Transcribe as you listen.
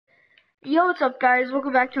Yo, what's up, guys?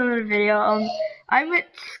 Welcome back to another video. I met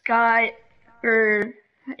Scott for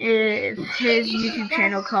his YouTube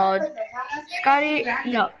channel called Scotty.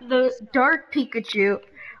 No, the Dark Pikachu.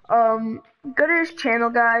 Go to his channel,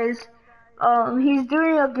 guys. He's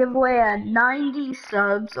doing a giveaway at 90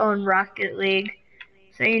 subs on Rocket League.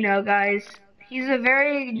 So you know, guys, he's a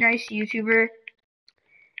very nice YouTuber.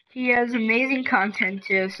 He has amazing content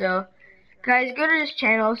too. So, guys, go to his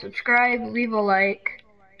channel, subscribe, leave a like.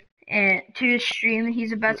 And to his stream,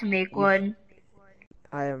 he's about You, to make you sh one.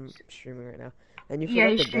 I am streaming right now. And you Yeah,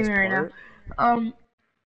 forgot he's the streaming best right now. part. Um,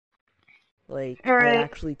 Like, I alright.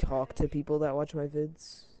 actually talk to people that watch my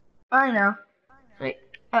vids. I know.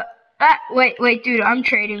 Wait, wait, dude, I'm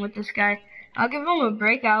trading with this guy. I'll give him a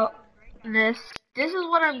breakout. This, this is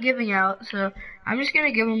what I'm giving out, so I'm just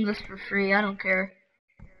gonna give him this for free. I don't care.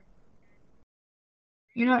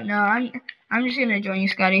 You know what? No, I'm just gonna join you,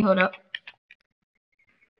 Scotty. Hold up.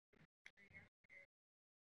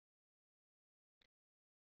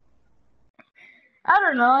 I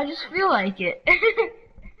don't know. I just feel like it.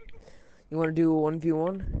 You want to do a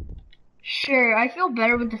 1v1? Sure. I feel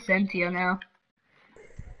better with the Sentio now.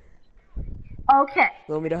 Okay.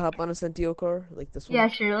 You want me to hop on a Sentio car? Like this Yeah,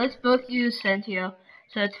 one? sure. Let's both use Sentio,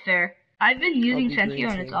 so it's fair. I've been I'll using be green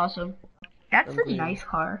Sentio and it's team. awesome. That's I'm a green. nice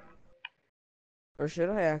car. Or should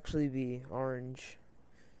I actually be orange?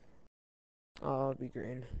 Oh, I'll be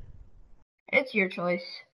green. It's your choice.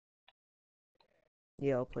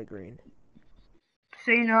 Yeah, I'll play green.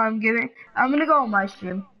 So you know, I'm gonna go on my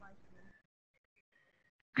stream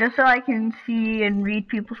just so I can see and read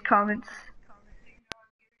people's comments.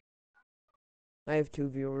 I have 2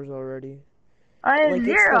 viewers already. I have Like, it's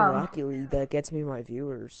the 0. Rocket League that gets me my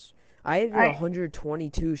viewers. I had I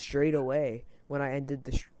 122 straight away when I ended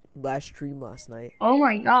the last stream last night. Oh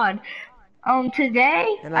my god.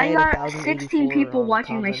 Today And I I had got 16 1,084 people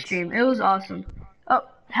watching my comments. stream. It was awesome. Oh,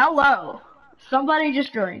 hello. Somebody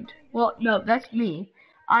just joined. Well, no, that's me.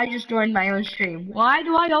 I just joined my own stream. Why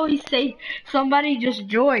do I always say somebody just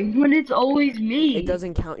joined when it's always It me?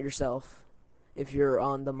 doesn't count yourself if you're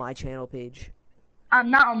on the My Channel page. I'm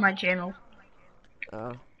not on my channel.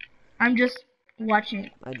 Uh, I'm just watching.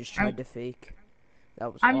 I just I'm tried to fake.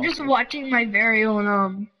 That was I'm just awful. watching my very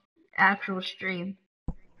own actual stream.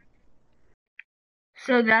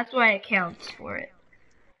 So that's why it counts for it.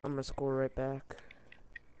 I'm gonna score right back.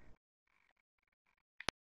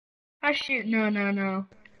 Oh shoot, no.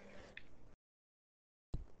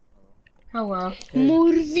 Hello. Hey, what's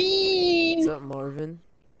Morvine! up, Marvin?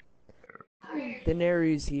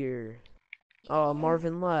 Daenerys here. Oh,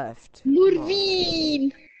 Marvin left. Come on.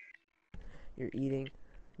 Morvine! You're eating.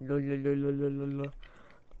 La, la, la, la, la, la, la.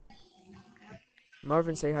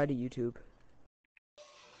 Marvin, say hi to YouTube.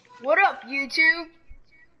 What up, YouTube?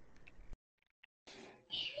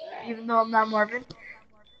 Even though I'm not Marvin.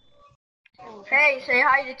 Hey, say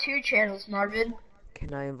hi to 2 channels, Marvin.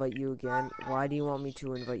 Can I invite you again? Why do you want me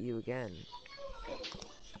to invite you again?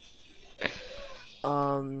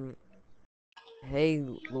 Hey,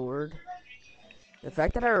 Lord. The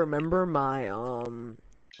fact that I remember my,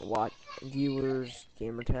 what viewers'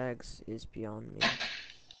 gamer tags is beyond me.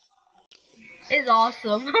 It's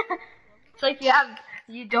awesome. It's like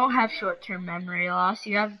you don't have short-term memory loss.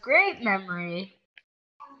 You have great memory.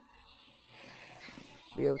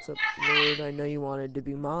 Yo, what's up, Lord? I know you wanted to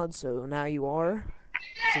be mod, so now you are,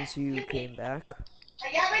 since you came back.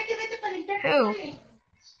 Who?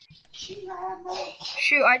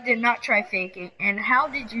 Shoot, I did not try faking. And how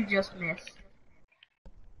did you just miss?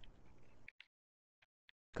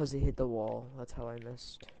 Because it hit the wall. That's how I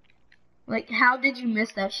missed. Like, how did you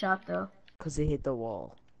miss that shot, though? Because it hit the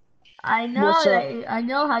wall. I know What's up? I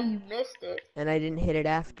know how you missed it. And I didn't hit it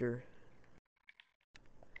after.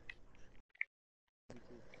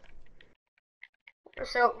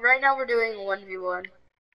 So, right now we're doing 1v1.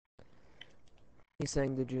 He's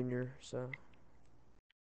saying the junior, so.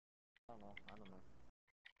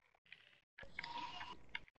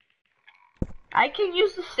 I can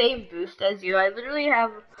use the same boost as you. I literally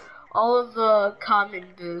have all of the common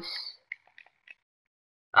boosts.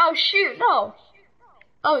 Oh shoot, no.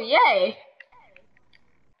 Oh yay.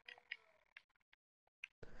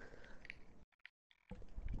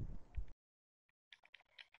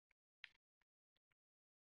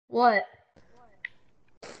 What?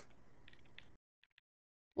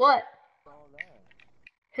 What?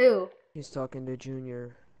 Who? He's talking to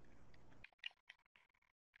junior.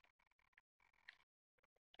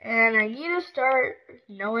 And I need to start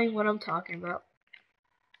knowing what I'm talking about.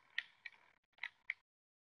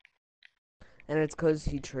 And it's because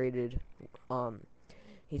he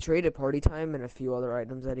He traded Party Time and a few other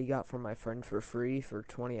items that he got from my friend for free for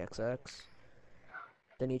 20XX.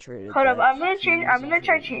 Then he traded Hold up, that I'm gonna change. I'm keys and gonna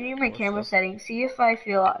try traded changing my more camera stuff. settings. See if I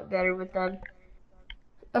feel a lot better with them,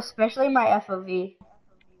 especially my FOV.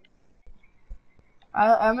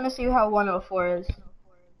 I'm gonna see how 104 is.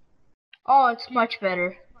 Oh, it's much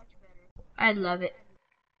better. I love it.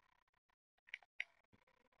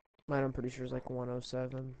 Mine, I'm pretty sure, is like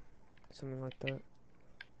 107, something like that.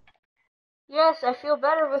 Yes, I feel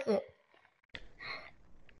better with it.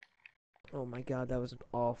 Oh my god, that was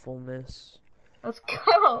awfulness. Let's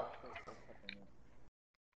go.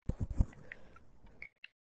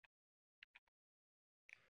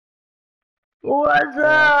 What's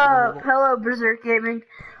up? Hello, Berserk Gaming.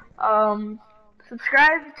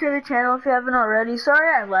 Subscribe to the channel if you haven't already.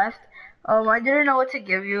 Sorry I left. I didn't know what to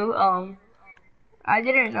give you. I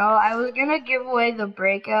didn't know. I was gonna give away the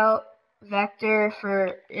breakout vector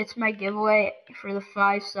it's my giveaway for the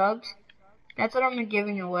 5 subs. That's what I'm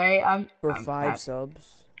giving away. For 5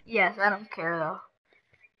 subs? Yes, I don't care though.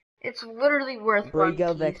 It's literally worth Breakout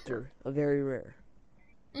 1 key. Vector, a very rare.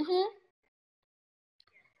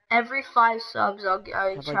 Every 5 subs, Have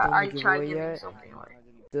I done the try giveaway giving yet? something away.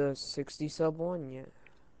 The 60 sub one? Yeah.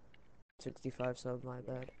 65 sub, my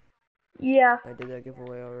bad. Yeah. I did that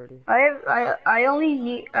giveaway already. I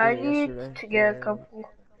need yesterday. to get a couple.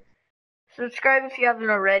 Subscribe if you haven't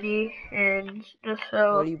already, and just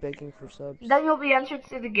so. What are you begging for subs? Then you'll be entered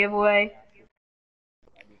to the giveaway.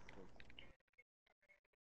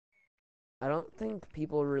 I don't think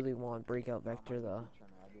people really want Breakout Vector though.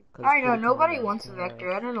 I know, nobody wants a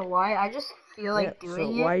vector. I don't know why. I just feel like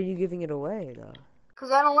doing it. So why are you giving it away though?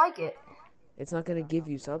 Because I don't like it. It's not gonna give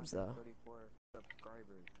you subs though.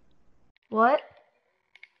 What?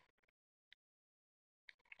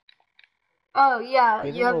 Oh yeah,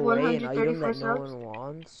 Giving you have away an item 134 that no subs. one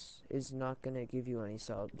wants is not gonna give you any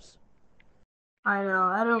subs. I know,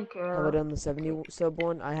 I don't care. Have I done the 70 sub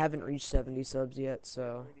one? I haven't reached 70 subs yet,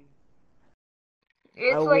 so.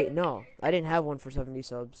 It's wait, no, I didn't have one for 70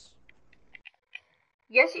 subs.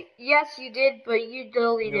 Yes, you did, but you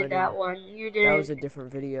deleted that one. You did. That was a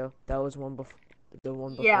different video. That was the one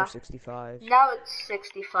before 65. Now it's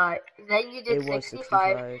 65. Then you did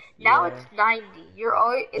 65. Now it's 90. You're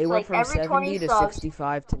always. It's like from every 70 20 to subs.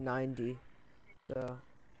 65 to 90. So.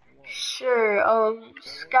 Sure.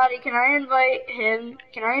 Scotty, can I invite him?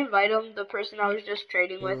 Can I invite him? The person I was just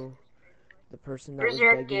trading with. The person that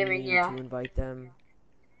Berserk was begging Gaming, me to invite them.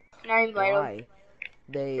 Can I invite him?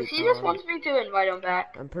 Because he just wants me to invite him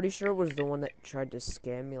back. I'm pretty sure it was the one that tried to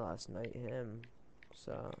scam me last night, him.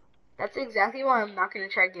 So. That's exactly why I'm not going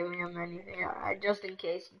to try giving him anything, just in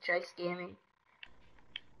case he tries scamming.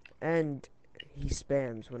 And he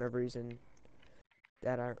spams whenever he's in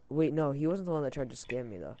wait, no, he wasn't the one that tried to scam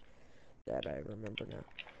me though. That I remember now.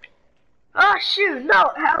 Oh shoot,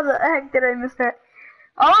 no, how the heck did I miss that?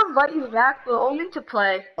 I'll invite you back, but only to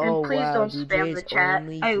play. And please don't spam the chat.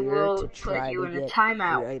 I will put you in a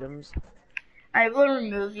timeout. Items. I will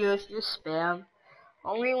remove you if you spam.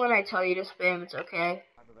 Only when I tell you to spam, it's okay.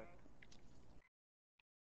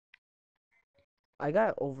 I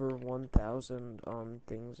got over 1,000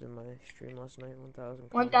 things in my stream last night. 1,000.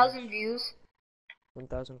 1,000 views.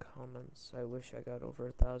 1,000 comments. I wish I got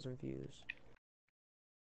over 1,000 views.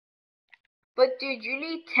 But dude, you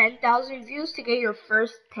need 10,000 views to get your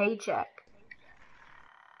first paycheck.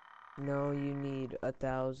 No, you need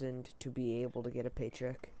 1,000 to be able to get a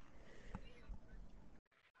paycheck.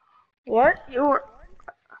 What?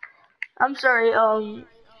 I'm sorry,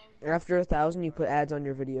 After 1,000, you put ads on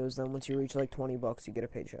your videos. Then once you reach like $20, you get a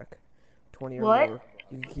paycheck. 20 or more.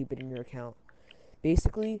 You can keep it in your account.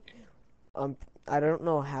 Basically, I don't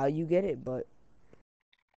know how you get it, but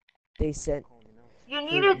they sent. You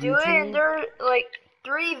need to do it, and there are like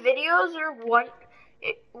 3 videos or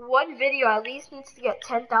one video at least needs to get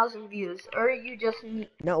 10,000 views, or you just need.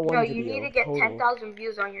 Not one video. You need to get total. 10,000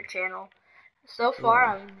 views on your channel. So far,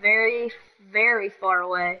 I'm very, very far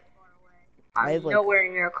away. I have nowhere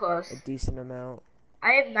near close. A decent amount.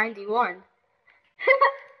 I have 91.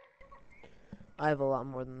 I have a lot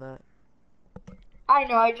more than that. I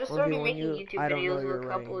know. I just started making YouTube videos a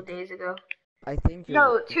couple of days ago. I think you're.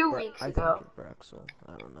 No, 2 weeks ago. I think you're Brexel.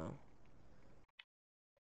 I don't know.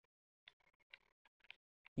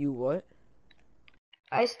 You what?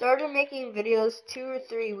 I started making videos 2 or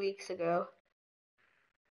 3 weeks ago.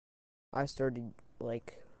 I started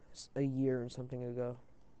like a year and something ago.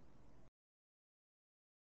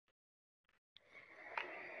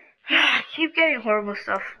 Keep getting horrible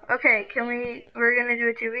stuff. Okay, we're gonna do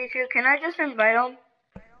a 2v2. Can I just invite him?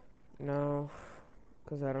 No,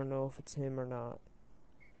 because I don't know if it's him or not.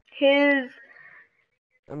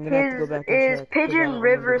 I'm gonna have to go His back and is check because I Pigeon don't remember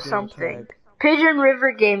River the gamer something. tag. Pigeon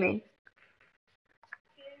River Gaming.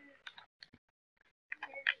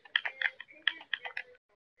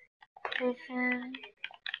 Pigeon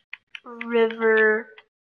River.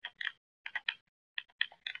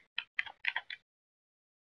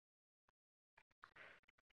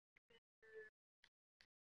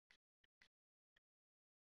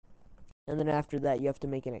 And then after that, you have to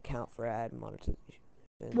make an account for ad monetization.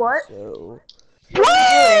 What? So. What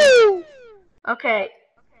are we doing? Okay.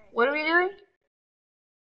 What are we doing?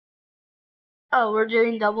 Oh, we're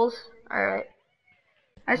doing doubles? Alright.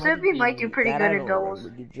 I How said did we might do we? pretty That good I at don't doubles.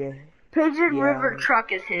 remember, DJ. Pigeon Yeah, River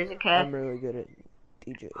Truck is his, okay? I'm really good at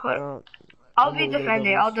DJ. I'll I'm be really good at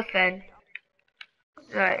defending. I'll doubles. defend.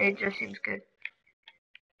 It just seems good.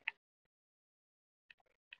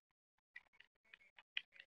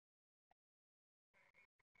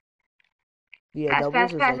 Yeah, Pass, doubles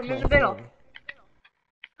pass, is pass. like I'm in my the middle. thing.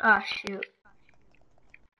 Ah, shoot.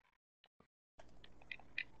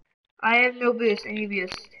 I have no boost. I need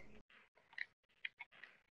boost.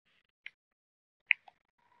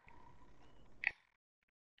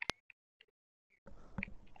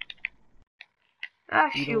 Ah,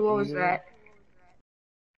 You shoot. don't What was either. that?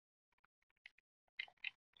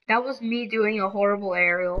 That was me doing a horrible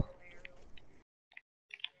aerial.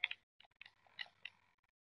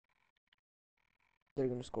 They're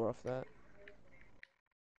gonna score off that.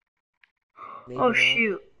 Maybe Oh, not.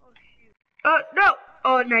 shoot. No.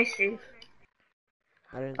 Oh, nice save.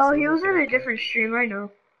 I didn't Oh, save he it, was but in a okay. different stream. I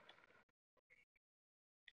know.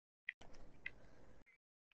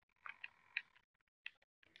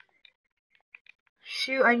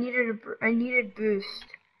 Shoot, I needed boost.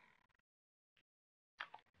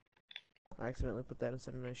 I accidentally put that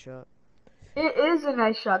instead of a nice shot. It is a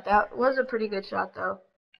nice shot. That was a pretty good shot, though.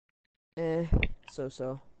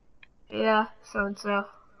 So. Yeah, so and so.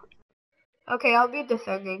 Okay, I'll be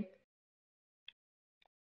defending.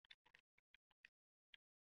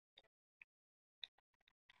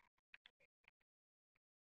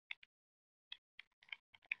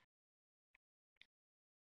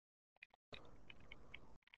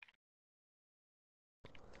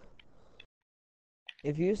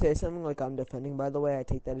 If you say something like I'm defending, by the way, I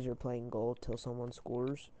take that as you're playing goal till someone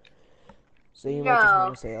scores. So you might just want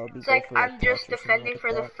No, to say I'll be it's goal like for like I'm touch just or something defending like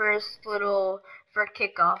for the that. first for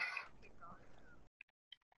kickoff.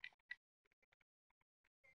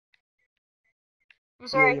 I'm Yeah,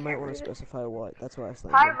 sorry, I you might can't want to read it. specify what. That's why I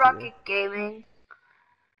slammed Hi, into you. Rocket Gaming.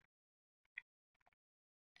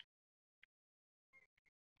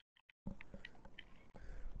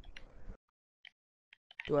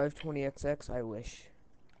 Do I have 20XX? I wish.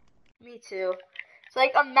 Me too. It's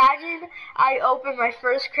like imagine I open my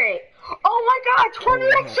first crate. Oh my God, That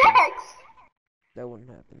wouldn't happen. 20XX! That wouldn't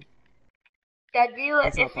happen. That'd be like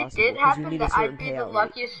That's not if it possible did because you happen, need a that certain I'd be the payout rate.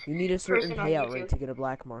 luckiest You need a certain person on payout rate YouTube. to get a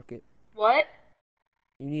black market. What?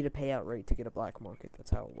 You need a payout rate to get a black market.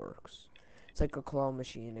 That's how it works. It's like a claw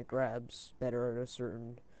machine. It grabs better at a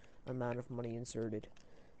certain amount of money inserted.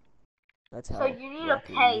 That's So how you need to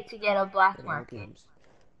Rocket pay League to get a black and all market. games.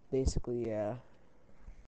 Basically, yeah.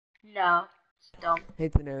 No, it's dumb. Hey,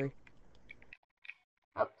 Canary.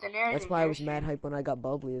 Oh, the narrative That's in why I your was mad stream. hype when I got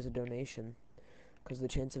Bubbly as a donation. Because the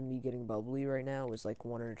chance of me getting Bubbly right now is like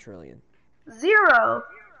 1 in a trillion. 0.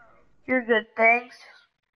 You're good, thanks.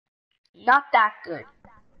 Not that good.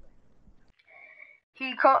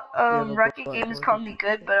 Rocket Games called me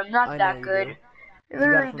good, but I'm not I know that you good. do. I You got it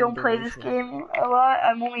literally from a don't play this donation. game a lot.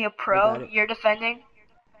 I'm only a I pro. got it. You're defending.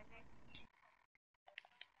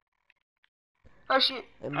 Oh shoot.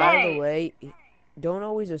 And by the Hey! way, don't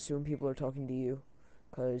always assume people are talking to you.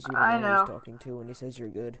 Because you don't I know who he's know. talking to when he says you're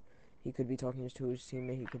good. He could be talking to his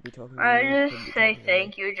teammate, he could be talking to I you, he could be just say talking to me.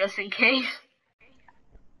 thank you just in case.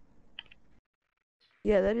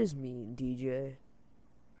 Yeah, that is mean, DJ.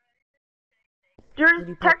 There's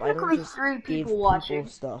Hoodie Pup, I don't technically just 3 give people people watching.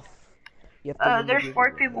 stuff. You have to win the There's 4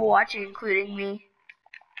 giveaway. people watching, including me.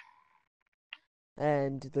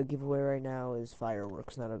 And the giveaway right now is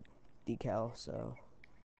fireworks, not a decal, so.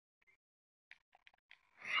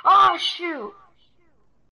 Oh shoot!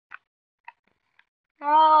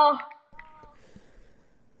 Oh.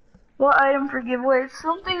 What item for giveaway? It's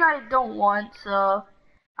something I don't want, so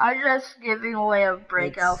I'm just giving away a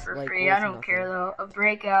breakout It's for like free. I worth don't care nothing. though. A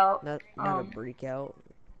breakout. Not a breakout.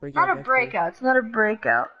 Not Breakout a vector. breakout. It's not a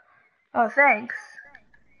breakout. Oh, thanks.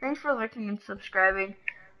 Thanks for looking and subscribing.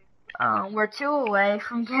 We're 2 away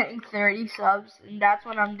from getting 30 subs, and that's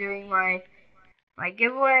when I'm doing my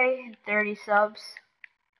giveaway. 30 subs.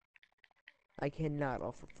 I cannot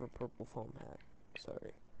offer for purple foam hat.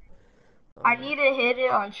 Sorry. I need to hit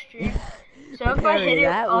it on stream. So if I hit Perry, it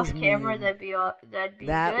that was off camera, mean. that'd be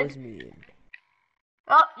That good. was mean.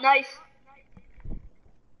 Oh, nice.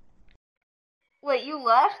 Wait, you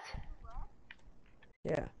left?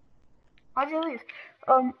 Yeah. Why'd you leave?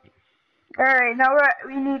 Alright, now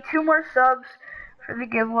we need 2 more subs for the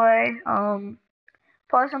giveaway.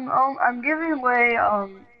 Plus I'm giving away,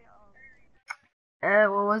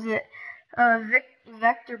 what was it?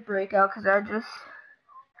 Vector Breakout, cause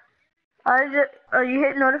you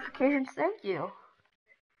hit notifications, thank you.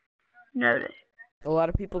 Noted. A lot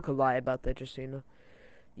of people could lie about that, Justina.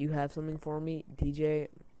 You have something for me, DJ?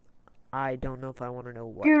 I don't know if I want to know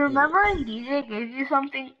what. Do you remember when DJ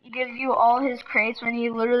gives you all his crates when he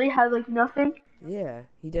literally had like nothing? Yeah,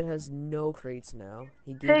 he has no crates now.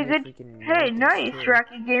 He gave Hey, me a good. freaking Hey, mantis nice, too.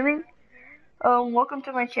 Rocky Gaming. Welcome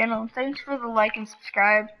to my channel. Thanks for the like and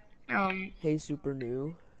subscribe. Hey, super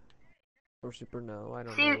new. Or super no, I don't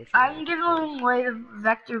know See, which one I'm I prefer. giving away the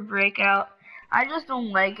Vector Breakout. I just don't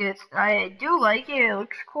like it. I do like it. It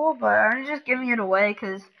looks cool, but I'm just giving it away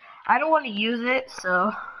because I don't want to use it,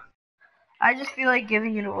 so I just feel like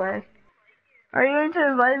giving it away. Are you going to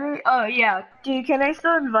invite me? Oh, yeah. Dude, can I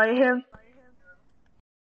still invite him?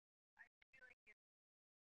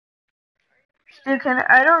 Dude,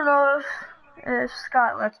 I don't know if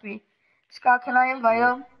Scott lets me. Scott, can I invite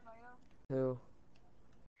What? him? Who?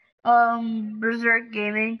 Berserk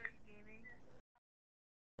Gaming.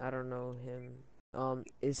 I don't know him.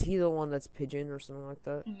 Is he the one that's pigeon or something like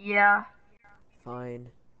that? Yeah. Fine.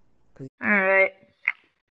 Alright.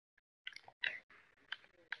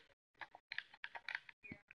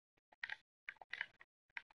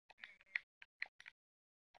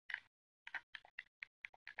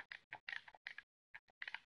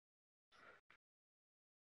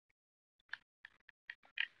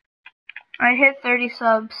 I hit 30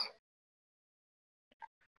 subs.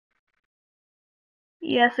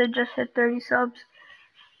 Yes, I just hit 30 subs.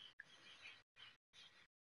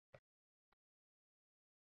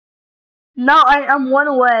 No, I'm 1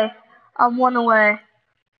 away. I'm 1 away.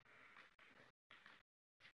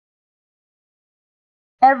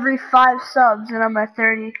 Every 5 subs and I'm at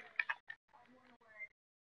 30.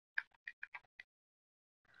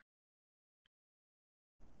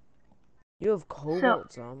 You have Cobalt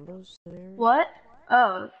Zombos there? What?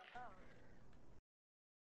 Oh.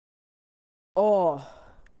 Oh,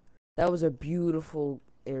 that was a beautiful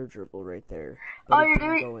air dribble right there. But Oh, it you're didn't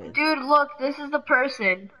doing... go in. Dude, look, this is the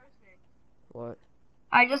person. What?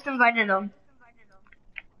 I just invited him.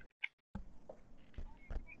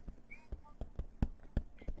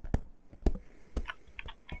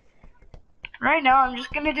 Right now, I'm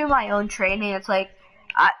just gonna do my own training. It's like,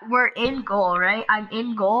 we're in goal, right? I'm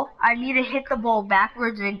in goal. I need to hit the ball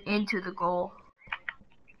backwards and into the goal.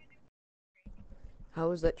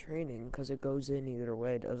 How is that training? Because it goes in either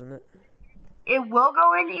way, doesn't it? It will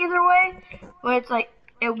go in either way, but it's like,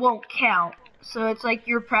 it won't count. So it's like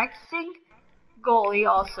you're practicing goalie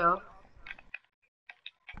also.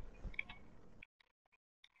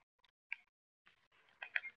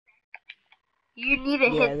 You need to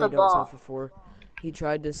Yeah, hit the they don't sell ball. for 4. He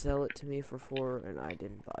tried to sell it to me for 4, and I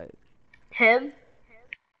didn't buy it. Him?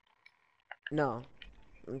 No,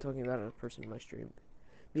 I'm talking about a person in my stream.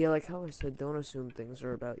 But yeah, like how I said, don't assume things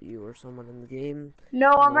are about you or someone in the game.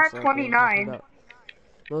 No, I'm Most at likely, I'm talking 29. about.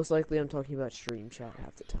 Most likely, I'm talking about stream chat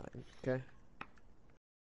half the time. Okay.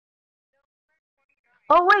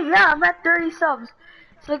 Oh wait, yeah, I'm at 30 subs.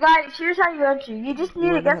 So guys, here's how you enter. You just You need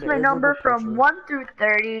to learned how guess to my air number dribble from partially. 1 through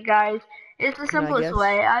 30, guys. It's the Can I simplest guess?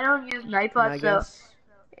 way. I don't use Can Nightbot, I so guess?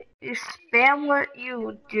 you spam what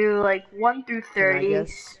you do, like 1 through Can I 30.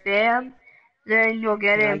 guess? Spam, then you'll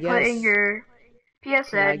get Can it I and put in guess? your Can I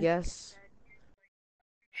PSN. guess?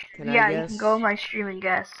 Can I Yeah, you can go on guess? my stream and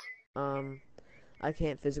guess. I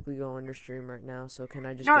can't physically go on your stream right now, so can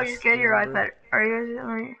I just No, just guess get the your number?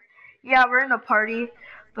 iPad. Yeah, we're in a party,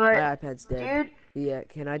 My but iPad's dead. dude, Yeah,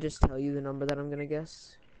 can I just tell you the number that I'm gonna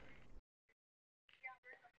guess?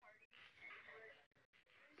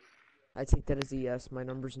 I take that as a yes. My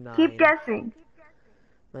number's 9. keep guessing.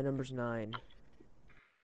 My number's 9.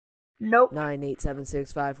 Nope. 9, 8, 7,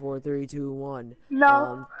 6, 5, 4, 3, 2, 1.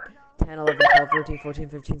 No. 10, 11, 12, 13, 14,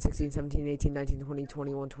 15, 16, 17, 18, 19, 20,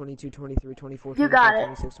 21, 22, 23, 24, You 25, got it.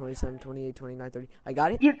 26, 27, 28, 29, 30. I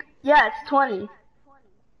got it? Yeah, it's 20.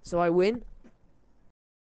 So I win?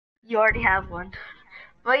 You already have one.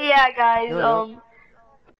 But yeah, guys, No, I don't.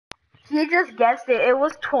 he just guessed it. It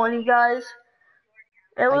was 20, guys.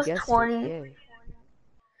 It I was guessed it. 20. Yay.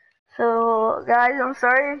 So, guys, I'm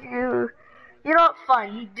sorry if you know,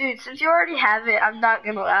 fine, dude. Since you already have it, I'm not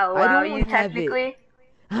gonna I allow don't you have it. technically.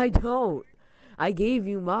 I don't. I gave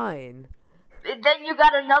you mine. Then you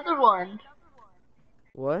got another one.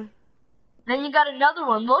 What? Then you got another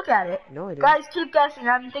one. Look at it. No, I didn't. Guys, keep guessing.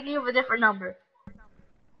 I'm thinking of a different number.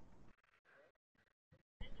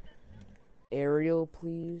 Ariel,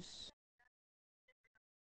 please.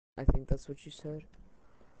 I think that's what you said.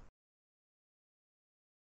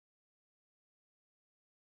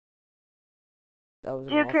 That was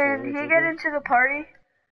an Dude, awful can he get into the party?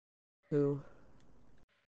 Who?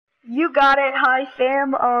 You got it. Hi,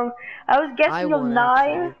 fam. I was guessing of won, 9.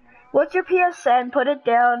 actually. What's your PSN? Put it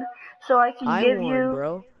down so I can I give won, you.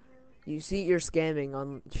 bro. You see, you're scamming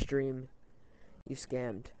on stream. You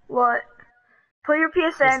scammed. What? Put your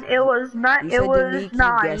PSN. It was not. You It said to was me, keep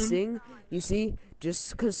 9. guessing. You see,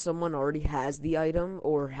 just because someone already has the item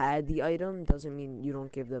or had the item doesn't mean you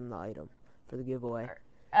don't give them the item for the giveaway.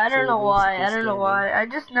 I don't know you're why. basically I don't know scamming. why. I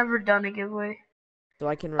just never done a giveaway. So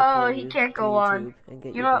I can report He you can't to go on. YouTube and get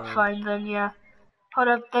You you know what? banned. Fine then. Yeah. Hold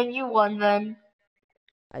up. Then you won. Then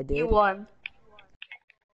I did. you won.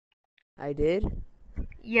 I did.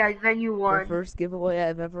 Yeah. Then you The won. first giveaway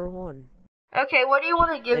I've ever won. Okay. What do you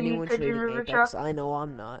want to give me, Anyone Pigeon trading River Apex? Truck? I know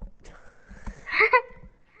I'm not.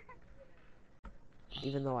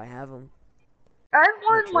 Even though I have them. I've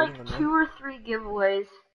Not won like trading them, 2 or 3 giveaways.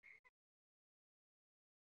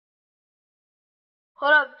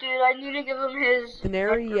 Hold up, dude. I need to give him his.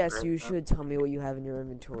 Canary, Vector yes, first, you though. should tell me what you have in your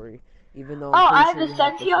inventory. Even though Oh, I'm I pretty have sure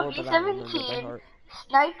a you have Sentio before, but I don't remember by V17, heart.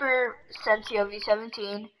 Sniper Sentio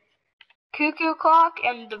V17, Cuckoo Clock,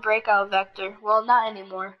 and the Breakout Vector. Well, not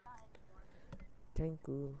anymore. Thank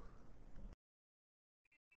you.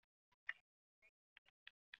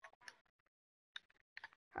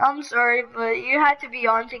 I'm sorry, but you had to be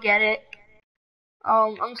on to get it.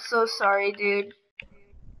 I'm so sorry, dude.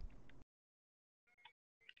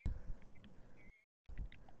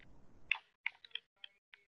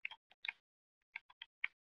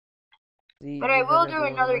 See, But I even will do everyone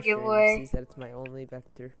on another my stream giveaway. sees that it's my only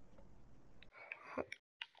vector.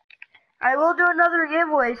 I will do another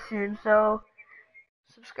giveaway soon, so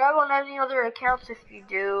subscribe on any other accounts if you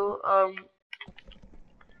do.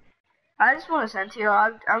 I just want to send to you.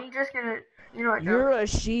 I'm just gonna, you know what? You're a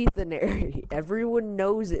Sheathanary. Everyone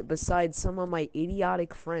knows it besides some of my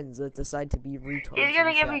idiotic friends that decide to be retards. He's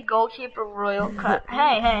gonna give me Goalkeeper Royal Cut.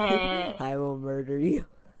 Hey. I will murder you.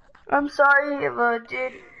 I'm sorry, but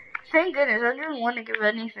dude, thank goodness I didn't want to give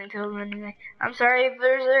anything to him or anything. I'm sorry,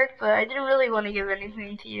 Berserk, but I didn't really want to give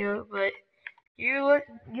anything to you. But you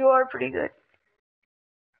are pretty good.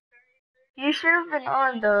 You should have been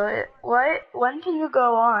on though. What? When can you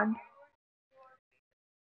go on?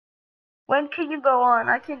 When can you go on?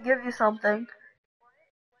 I can give you something.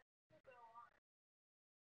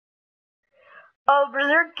 Oh,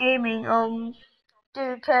 Berserk Gaming.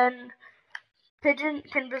 Dude, can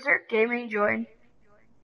Berserk Gaming join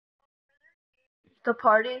the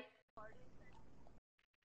party?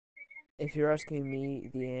 If you're asking me,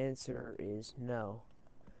 the answer is no.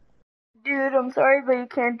 Dude, I'm sorry, but you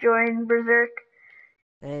can't join Berserk.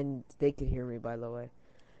 And they could hear me, by the way.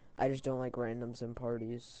 I just don't like randoms in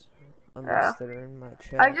parties. Unless they're in my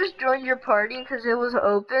chat. I just joined your party because it was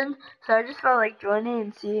open, so I just felt like joining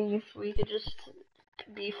and seeing if we could just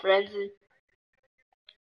be friends.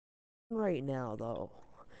 Right now, though.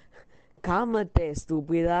 Cálmate,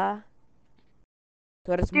 estúpida.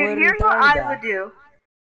 Tú eres muy Dude, here's what I retardada. would do.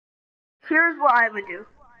 Here's what I would do.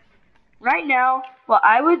 Right now, what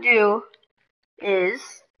I would do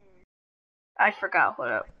is... I forgot, hold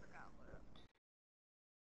up.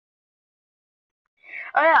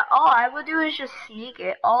 Oh yeah, all I would do is just sneak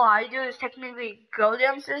it. All I do is technically go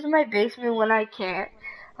downstairs in my basement when I can't.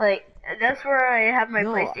 Like, that's where I have my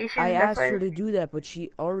PlayStation. I asked her to do that, but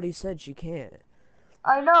she already said she can't.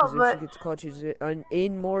 I know, Because but... if she gets caught, she's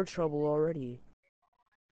in more trouble already.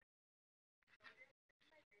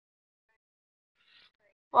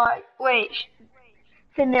 Why? Wait.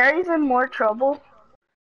 Canary's in more trouble?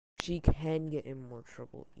 She can get in more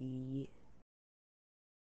trouble.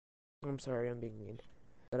 I'm sorry, I'm being mean.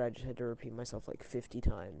 But I just had to repeat myself like 50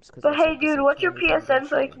 times. But hey, dude, what's your PSN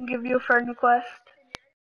so I can give you a friend request?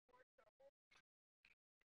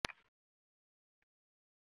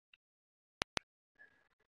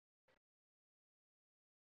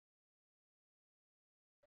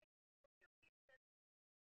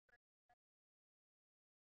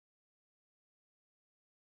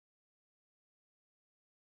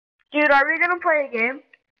 Dude, are we gonna play a game?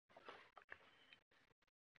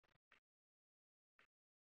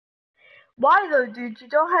 Why though, dude? You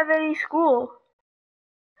don't have any school.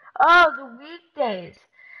 Oh, the weekdays.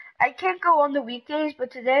 I can't go on the weekdays,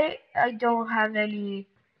 but today I don't have any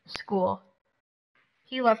school.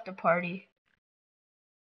 He left the party.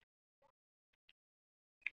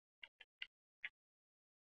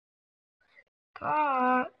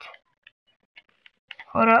 Scott.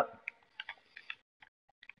 Hold up.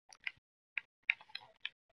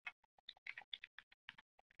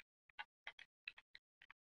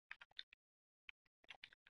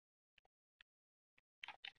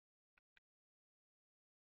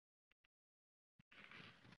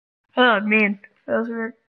 Oh man, that was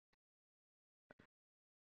weird.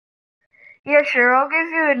 Yeah, sure, I'll give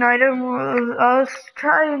you an item. I'll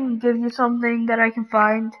try and give you something that I can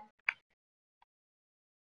find.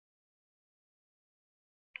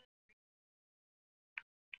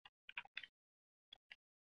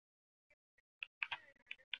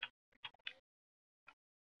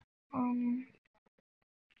 Um,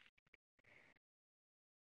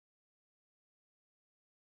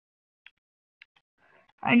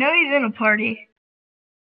 I know he's in a party.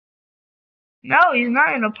 No, he's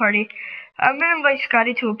not in a party. I'm gonna invite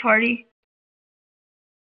Scotty to a party.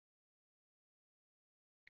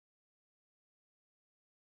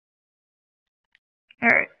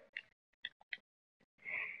 Alright.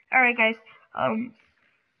 Alright, guys.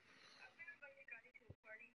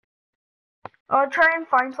 I'll try and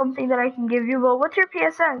find something that I can give you, but what's your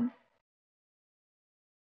PSN?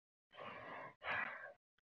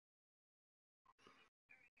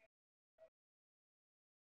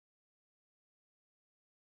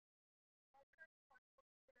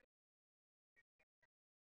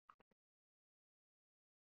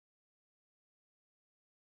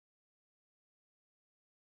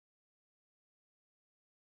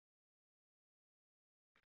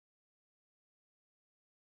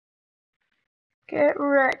 Get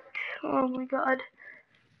wrecked. Oh my god.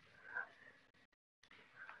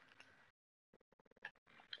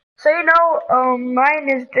 So you know, mine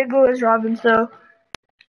is Diggle as Robin, so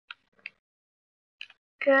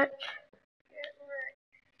get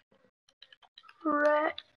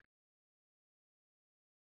wrecked.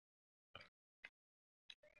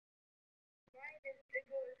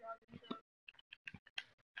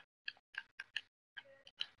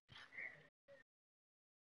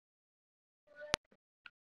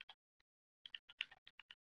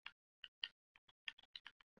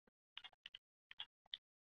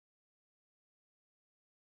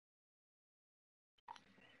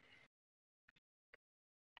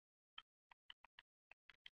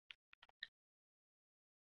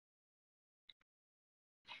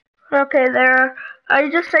 Okay, there. I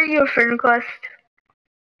just sent you a friend request.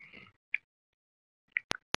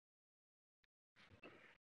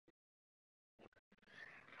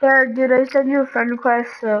 There, dude, I sent you a friend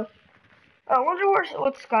request, so. I wonder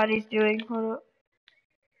what Scotty's doing. Hold up.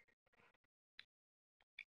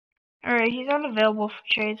 Alright, he's unavailable for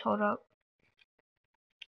trades. Hold up.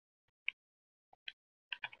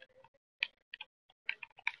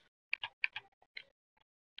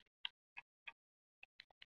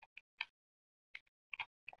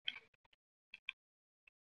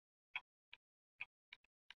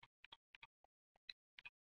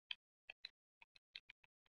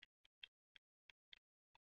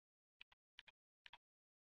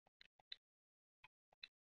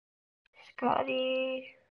 Scotty.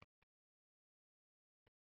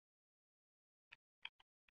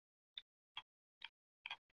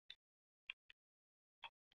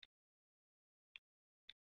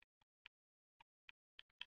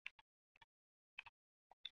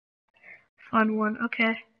 Fun one.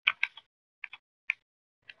 Okay.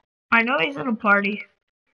 I know he's in a party.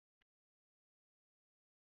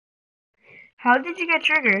 How did you get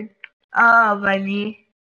triggered? By me.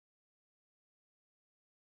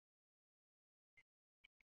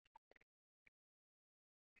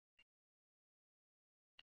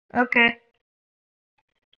 Okay.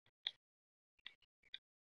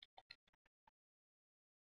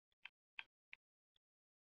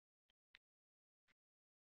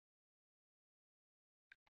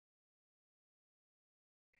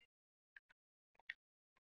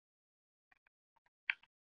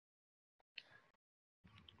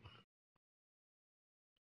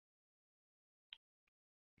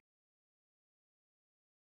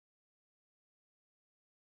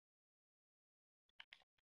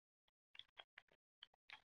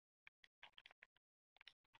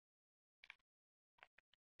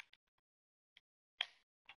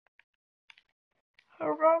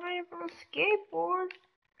 Robin from a skateboard.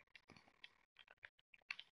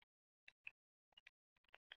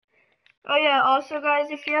 Oh yeah, also guys,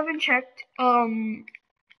 if you haven't checked, the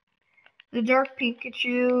Dark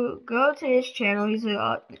Pikachu, go to his channel. He's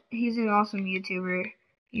an awesome YouTuber.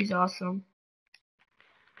 He's awesome.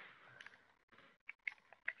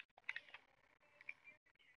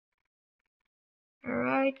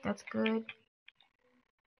 Alright, that's good.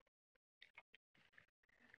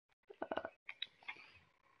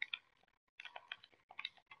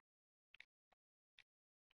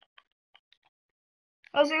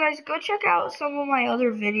 Also, guys, go check out some of my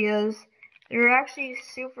other videos. They're actually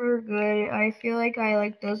super good. I feel like I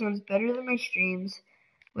like those ones better than my streams.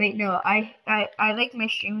 Wait, no, I like my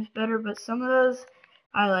streams better, but some of those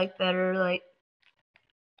I like better, like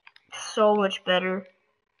so much better.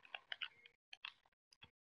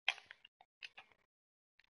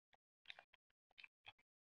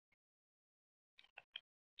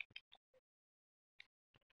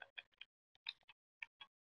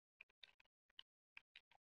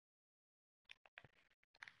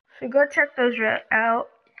 So go check those out.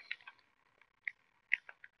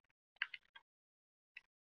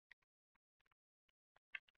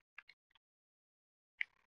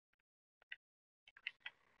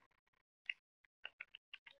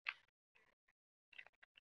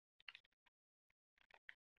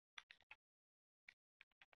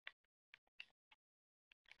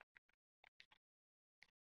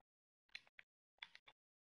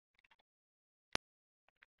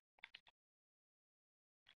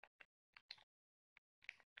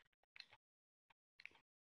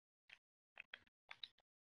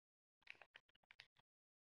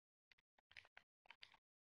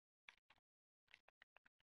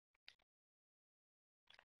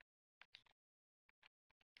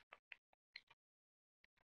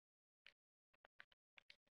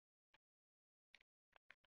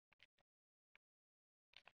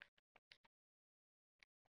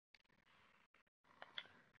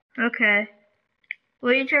 Okay.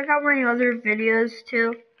 Will you check out my other videos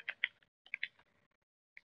too?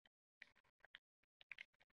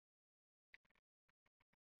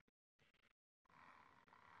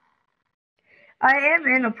 I am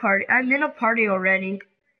in a party. I'm in a party already.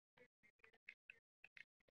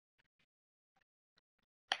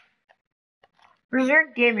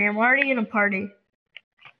 Berserk Gaming. I'm already in a party.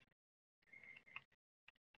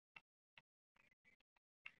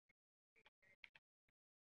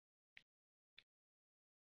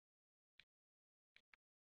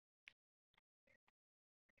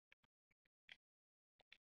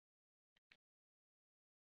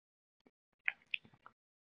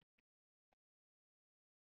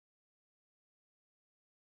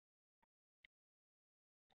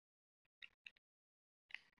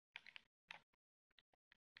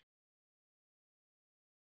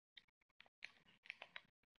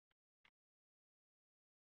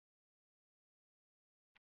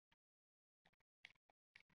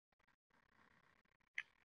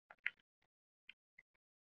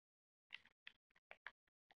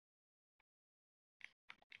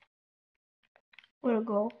 What a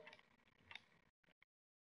goal.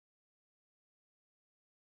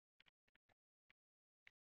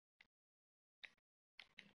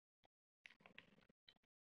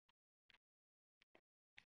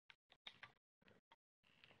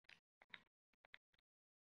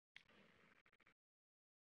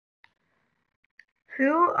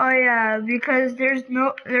 Who? Oh yeah, because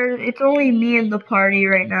it's only me in the party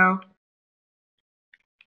right now.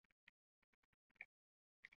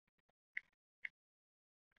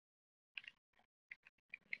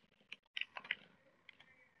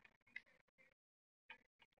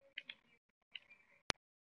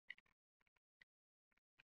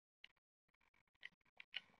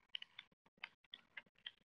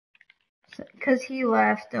 Cause he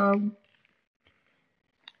left,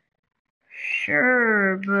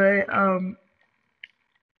 sure, but,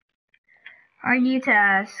 I need to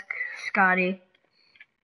ask Scotty.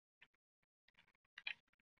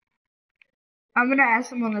 I'm gonna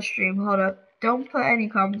ask him on the stream, hold up. Don't put any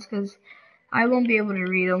comments, cause I won't be able to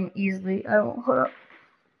read them easily. I won't, hold up.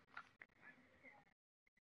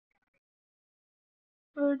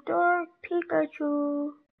 A dark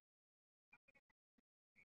Pikachu.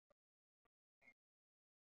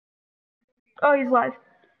 Oh, he's live.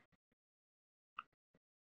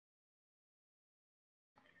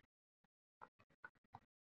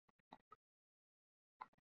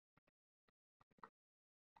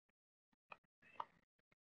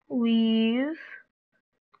 Leave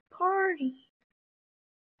party.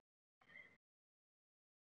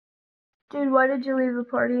 Dude, why did you leave the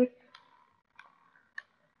party?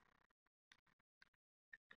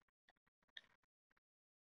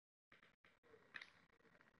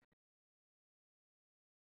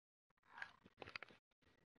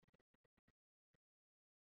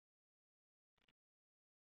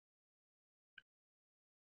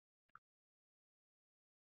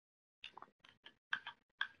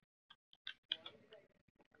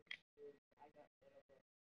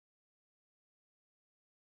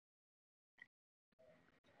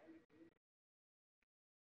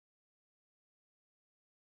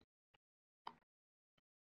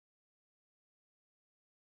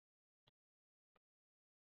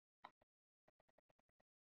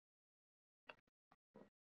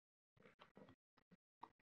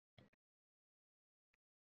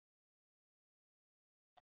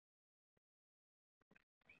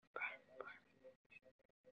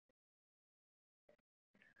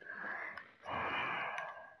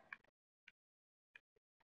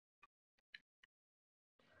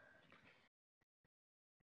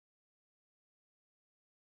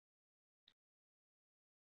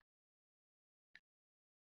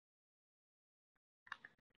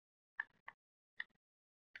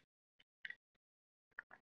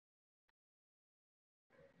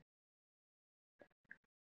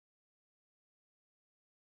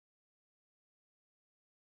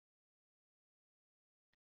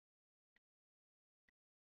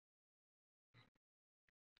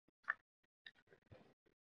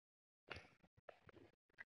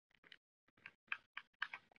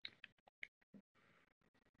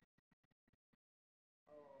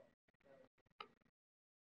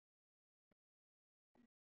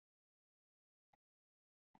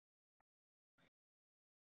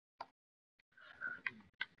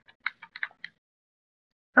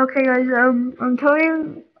 Okay, guys. I'm telling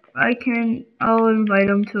him I'll invite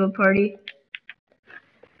him to a party.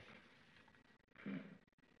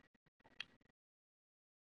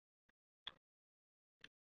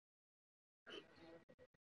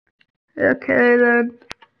 Okay, then.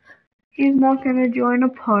 He's not gonna join a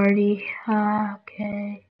party.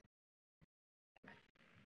 Okay.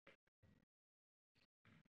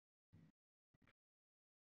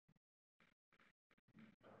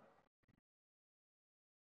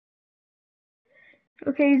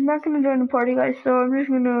 Okay, he's not gonna join the party, guys, so I'm just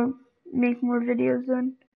gonna make more videos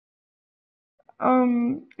then.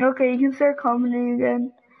 Okay, you can start commenting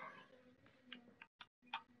again.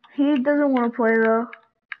 He doesn't want to play though.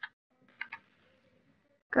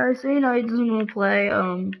 Guys, so you know he doesn't want to play.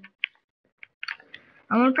 I'm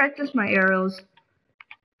gonna practice my arrows.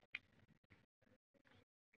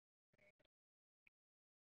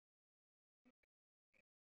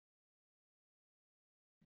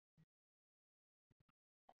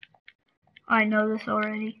 I know this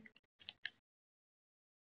already.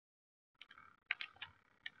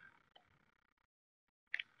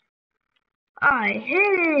 I hit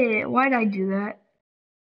it! Why'd I do that?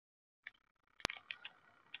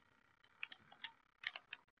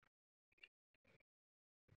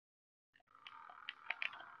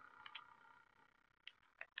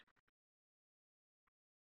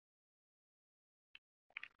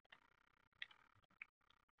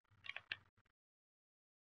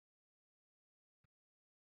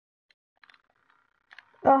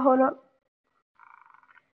 Oh, hold up.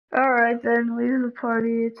 Alright then, leave the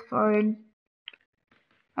party, it's fine.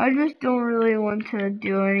 I just don't really want to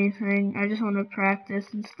do anything. I just want to practice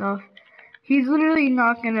and stuff. He's literally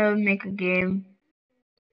not gonna make a game.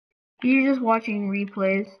 He's just watching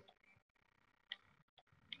replays.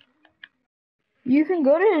 You can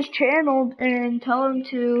go to his channel and tell him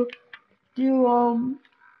to do,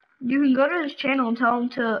 you can go to his channel and tell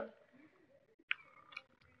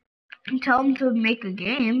him to make a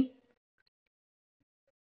game.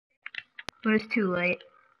 But it's too late.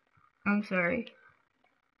 I'm sorry.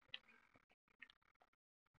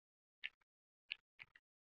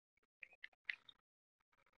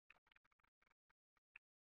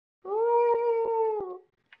 Ooh.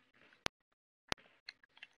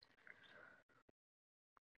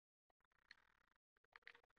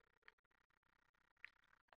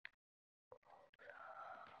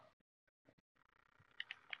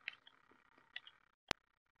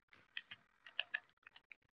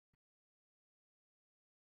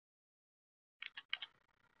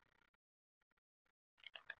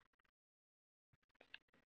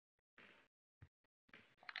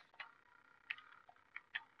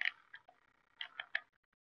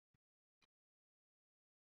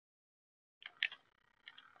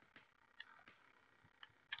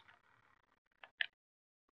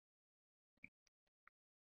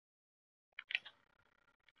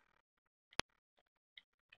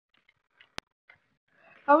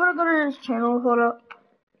 I'm gonna go to his channel, hold up.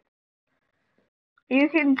 You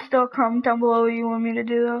can still comment down below what you want me to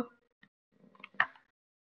do though.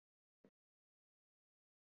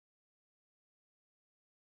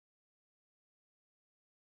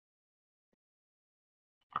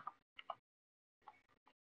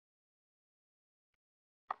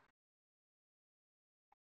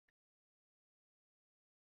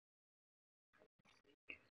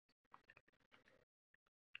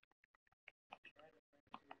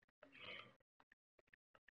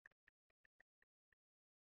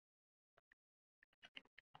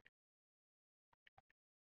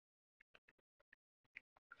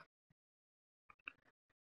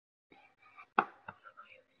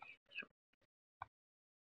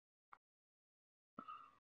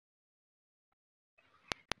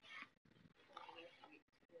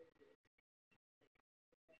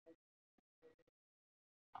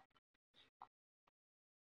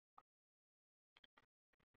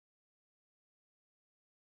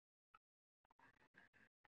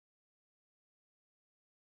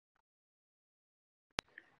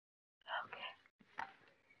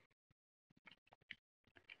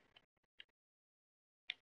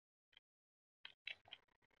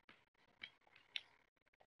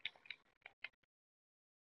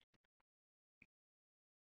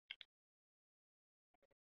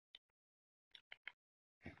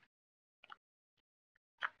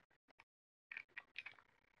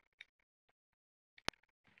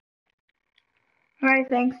 Alright,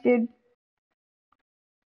 thanks dude.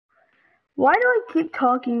 Why do I keep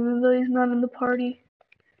talking even though he's not in the party?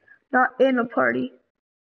 Not in a party.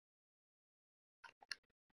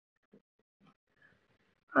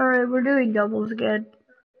 Alright, we're doing doubles again.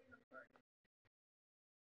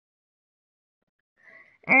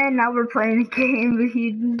 And now we're playing a game with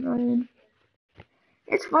you.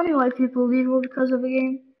 It's funny why people leave because of a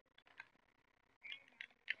game.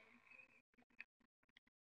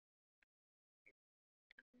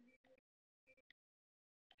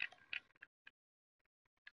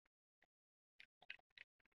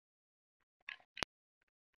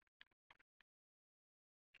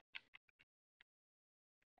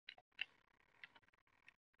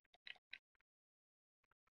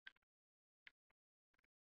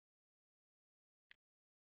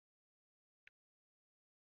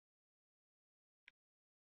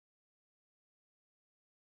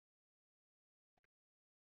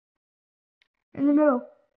 In the middle.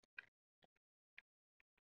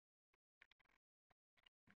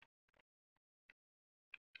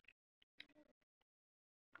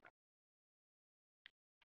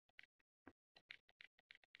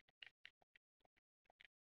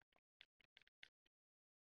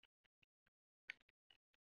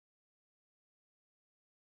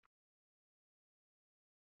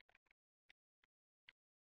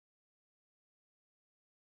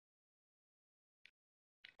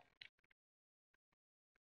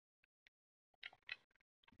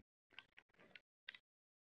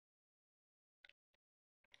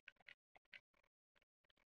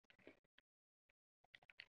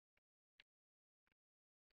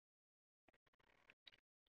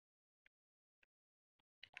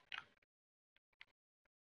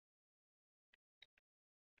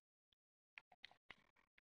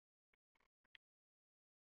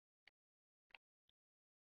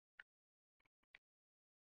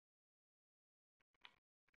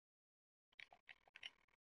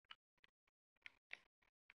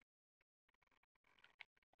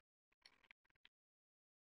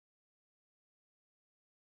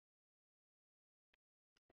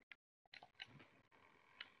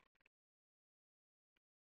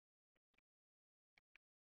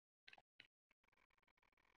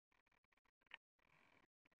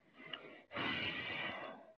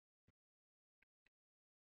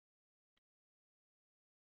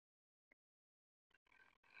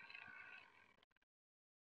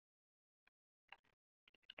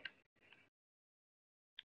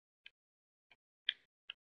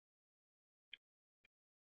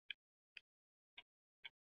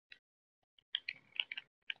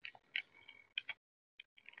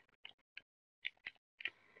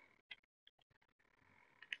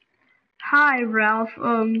 Hi, Ralph.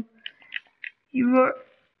 You were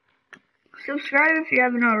subscribe if you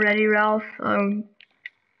haven't already, Ralph.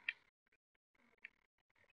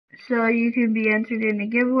 So you can be entered in a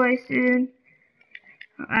giveaway soon.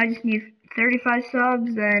 I just need 35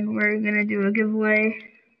 subs, and we're gonna do a giveaway.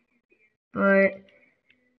 But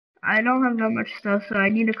I don't have that much stuff, so I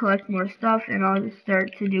need to collect more stuff, and I'll just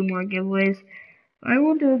start to do more giveaways. I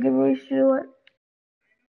won't do a giveaway, sure.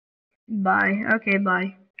 Bye. Okay,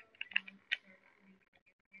 bye.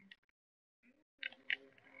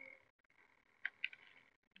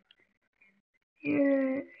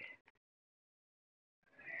 Yeah.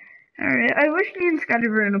 Alright, I wish me and Scotty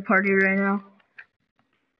were in a party right now.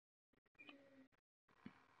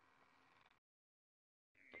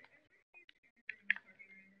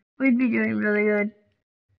 We'd be doing really good.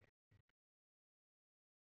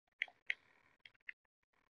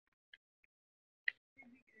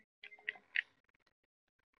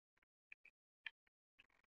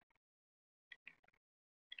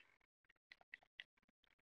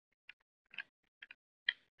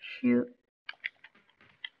 Shoot.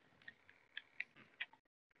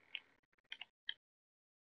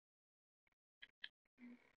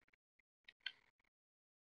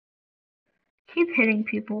 Keep hitting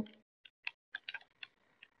people.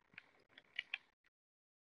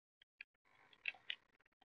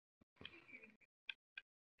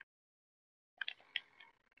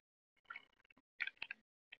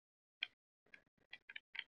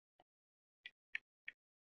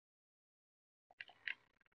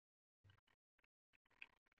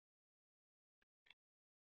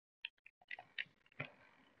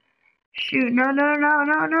 Shoot, no, no, no,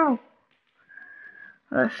 no, no.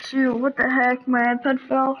 Shoot, what the heck? My iPad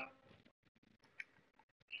fell.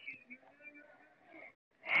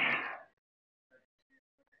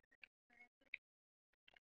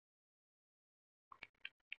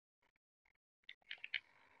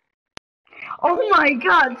 Oh my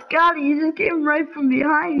god, Scotty, you just came right from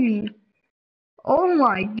behind me. Oh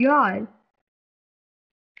my god.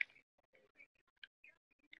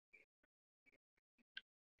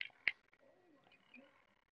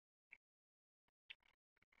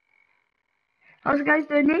 Also, guys,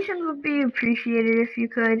 donations would be appreciated if you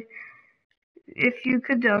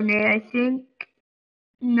could donate. I think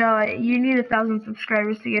No, you need 1,000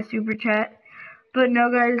 subscribers to get super chat. But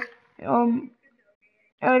no, guys,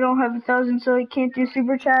 I don't have 1,000, so I can't do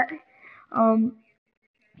super chat.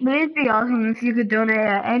 But it'd be awesome if you could donate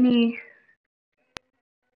at any.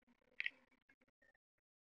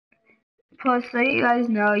 Plus, so you guys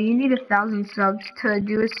know, you need 1,000 subs to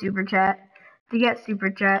do a super chat, to get super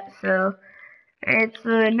chat. So it's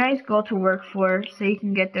a nice goal to work for, so you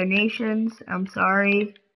can get donations. I'm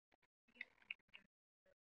sorry.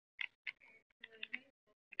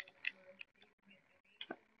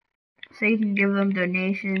 So you can give them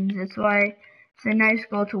donations. That's why it's a nice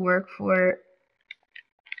goal to work for.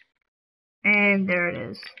 And there it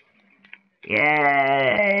is.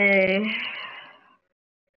 Yay!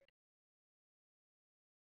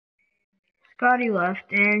 Scotty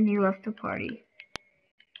left, and he left the party.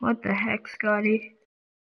 What the heck, Scotty?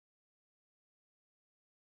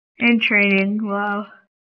 In training, wow.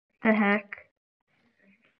 The heck?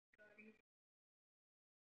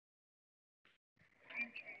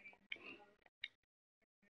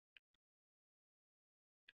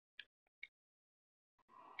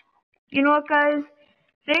 You know what, guys?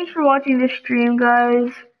 Thanks for watching this stream,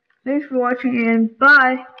 guys. Thanks for watching, and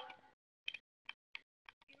bye!